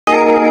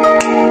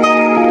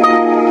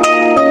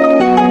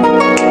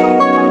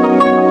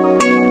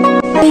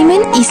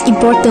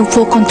important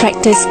for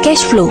contractors'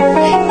 cash flow.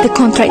 The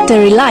contractor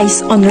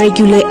relies on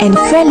regular and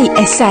fairly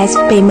assessed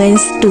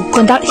payments to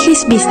conduct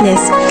his business.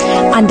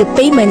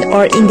 Underpayment,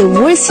 or in the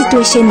worst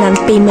situation,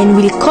 non-payment,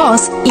 will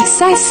cause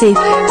excessive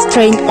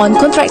strain on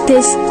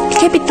contractors'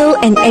 capital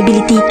and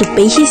ability to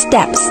pay his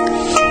debts.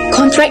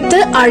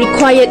 Contractors are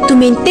required to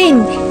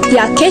maintain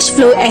their cash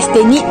flow as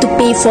they need to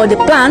pay for the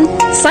plant,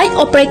 site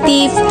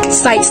operative,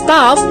 site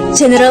staff,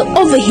 general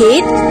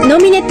overhead,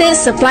 nominated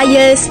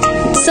suppliers,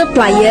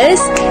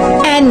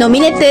 and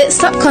nominated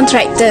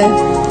subcontractor.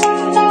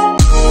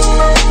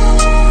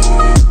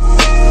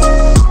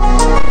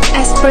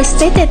 As per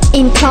stated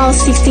in Clause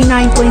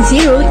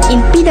 69.0 in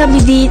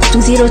PWD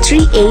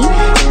 203A,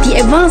 the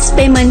advance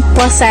payment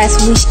process,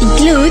 which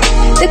include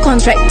the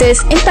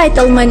contractor's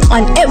entitlement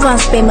on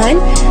advance payment,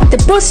 the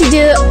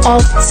procedure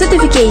of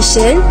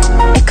certification,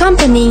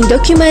 accompanying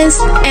documents,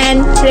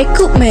 and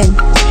recoupment.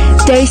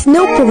 There is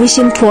no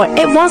provision for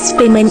advance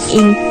payment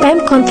in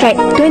PAM Contract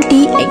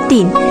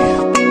 2018.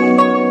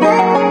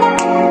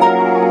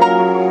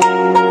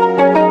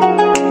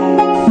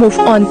 Move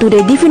on to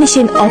the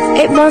definition of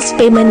advance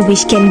payment,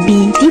 which can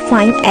be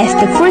defined as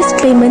the first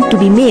payment to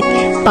be made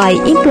by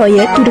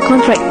employer to the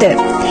contractor.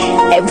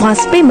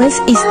 Advance payments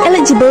is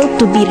eligible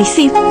to be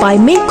received by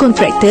main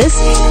contractors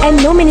and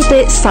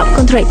nominated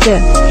subcontractor.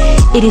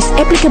 It is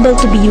applicable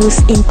to be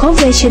used in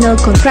conventional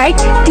contract,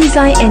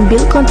 design and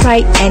build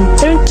contract, and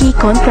turnkey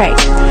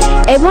contract.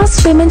 Advance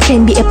payment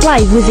can be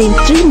applied within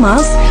 3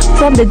 months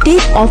from the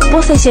date of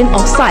possession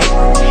of site.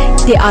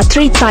 There are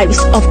 3 types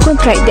of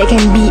contract that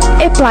can be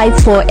applied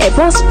for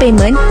advance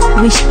payment,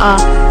 which are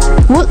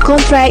work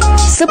contract,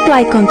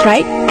 supply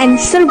contract, and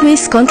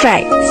service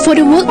contract. For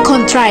the work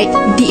contract,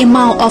 the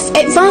amount of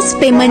advance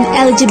payment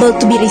eligible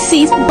to be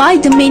received by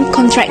the main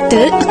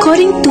contractor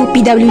according to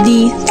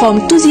PWD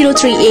Form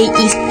 203A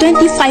is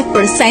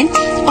 25%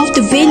 of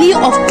the value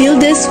of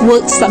builder's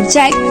work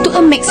subject to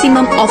a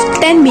maximum of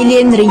 10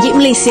 million ringgit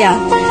Malaysia,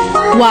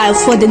 while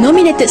for the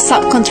nominated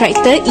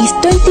subcontractor is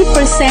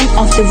 20%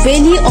 of the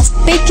value of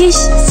package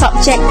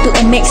subject to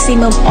a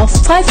maximum of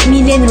 5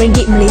 million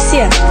ringgit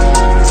Malaysia.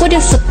 For the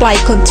supply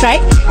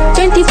contract,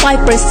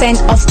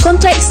 25% of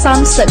contract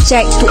sum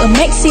subject to a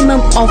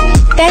maximum of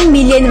 10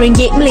 million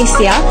ringgit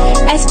Malaysia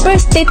as per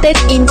stated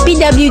in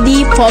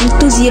PWD Form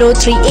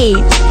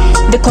 203A.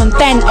 The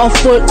content of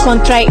work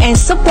contract and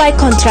supply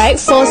contract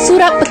for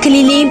Surat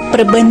Perkeliling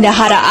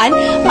Perbendaharaan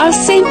are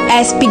same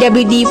as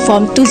PWD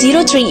Form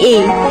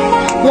 203A.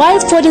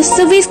 While for the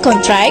service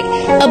contract,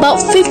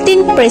 about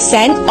 15%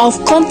 of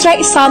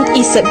contract sum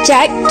is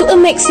subject to a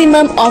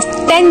maximum of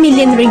 10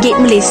 million ringgit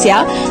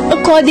Malaysia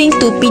according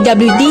to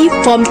PWD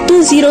Form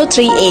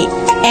 203A,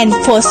 and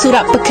for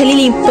Surat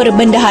Perkeliling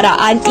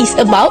Perbendaharaan is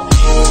about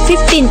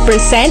 15%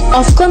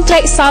 of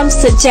contract sum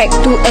subject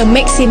to a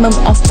maximum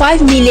of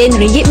 5 million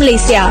ringgit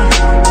Malaysia.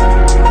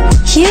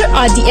 Here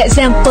are the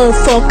examples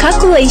for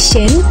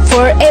calculation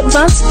for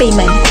advance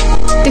payment.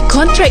 The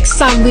contract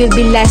sum will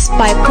be less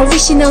by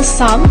provisional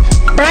sum,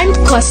 prime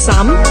cost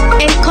sum,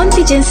 and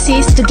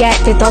contingencies to get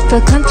the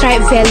total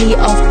contract value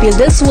of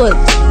builder's work.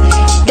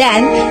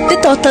 Then, the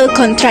total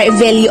contract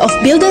value of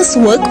builder's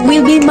work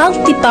will be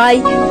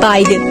multiplied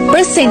by the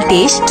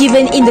percentage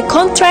given in the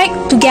contract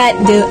to get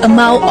the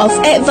amount of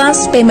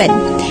advance payment.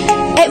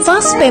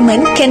 Advance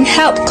payment can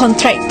help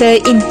contractor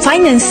in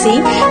financing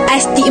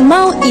as the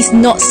amount is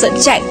not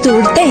subject to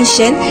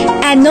retention,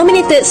 and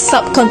nominated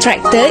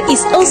subcontractor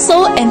is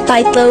also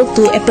entitled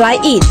to apply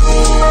it.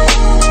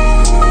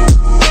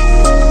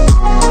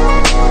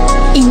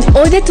 In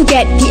order to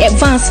get the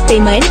advance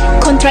payment,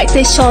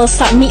 contractor shall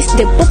submit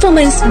the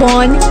performance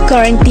bond,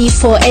 guarantee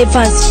for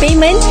advance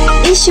payment,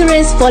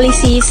 insurance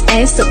policies,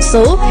 and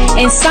so,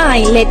 and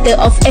sign letter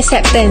of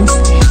acceptance.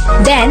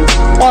 Then,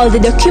 all the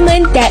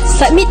documents that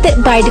submitted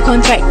by the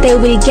contractor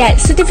will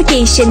get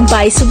certification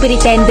by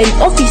superintendent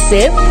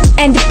officer,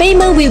 and the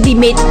payment will be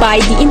made by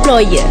the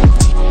employer.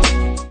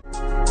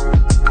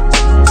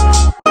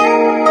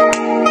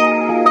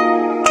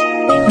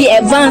 The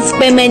advance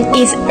payment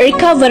is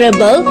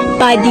recoverable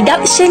by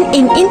deduction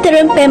in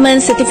interim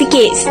payment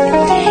certificates.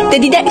 The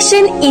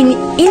deduction in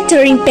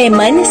interim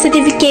payment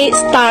certificate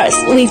starts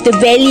with the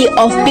value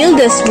of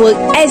builder's work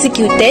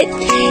executed,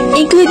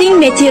 including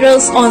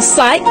materials on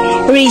site,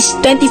 reach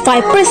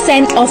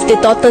 25% of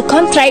the total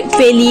contract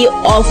value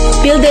of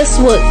builder's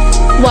work,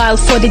 while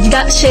for the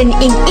deduction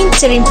in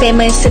interim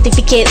payment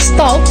certificate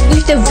stop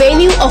with the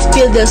value of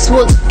builder's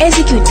work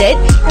executed,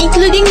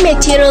 including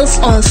materials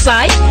on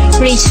site,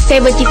 reach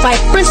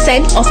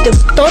 75% of the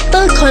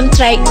total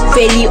contract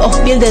value of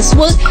builder's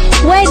work,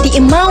 where the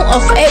amount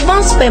of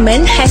advance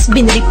payment has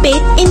been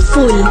repaid in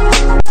full.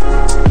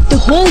 The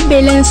whole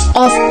balance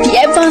of the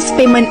advance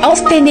payment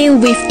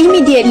outstanding will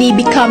immediately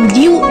become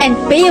due and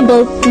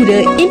payable to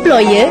the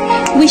employer,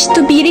 which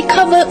to be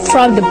recovered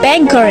from the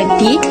bank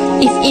guarantee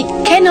if it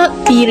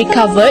cannot be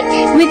recovered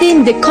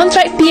within the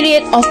contract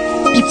period of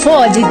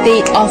before the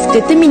date of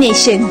the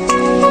termination.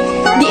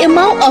 The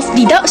amount of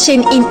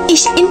deduction in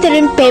each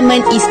interim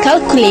payment is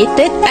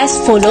calculated as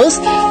follows.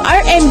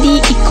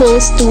 RMD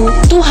equals to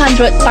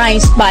 200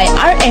 times by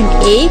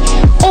RMA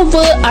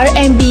over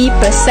RMB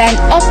percent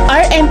of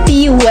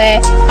RMP, where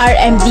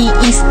RMD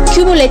is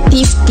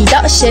cumulative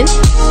deduction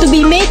to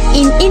be made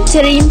in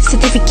interim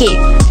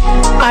certificate.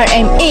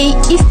 RMA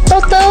is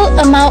total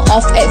amount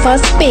of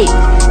advance pay.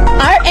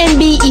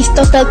 RMB is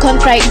total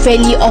contract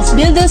value of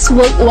builder's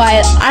work,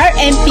 while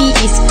RMP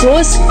is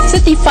gross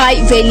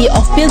certified value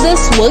of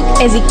builder's work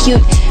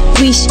executed,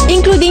 which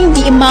including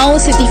the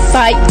amount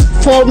certified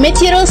for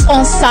materials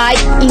on site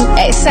in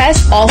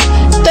excess of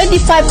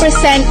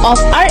 25% of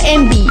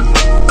RMB.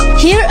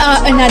 Here are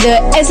another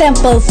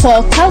example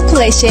for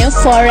calculation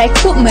for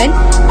recoupment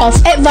of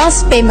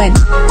advance payment.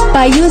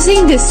 By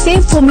using the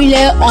same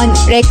formula on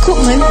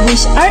recoupment,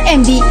 which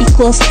RMB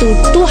equals to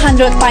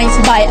 200 times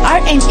by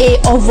RMA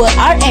over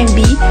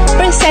RMB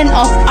percent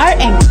of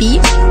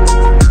RMP,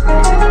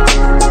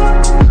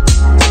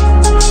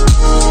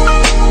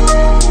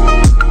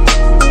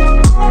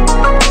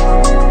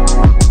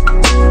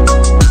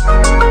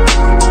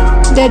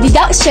 the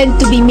deduction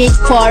to be made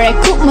for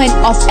recoupment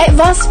of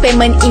advance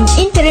payment in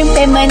interim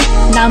payment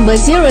number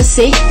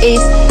 06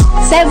 is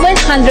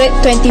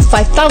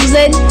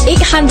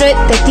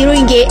 725,830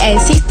 ringgit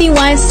and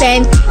 61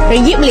 sen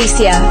Ringgit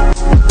Malaysia.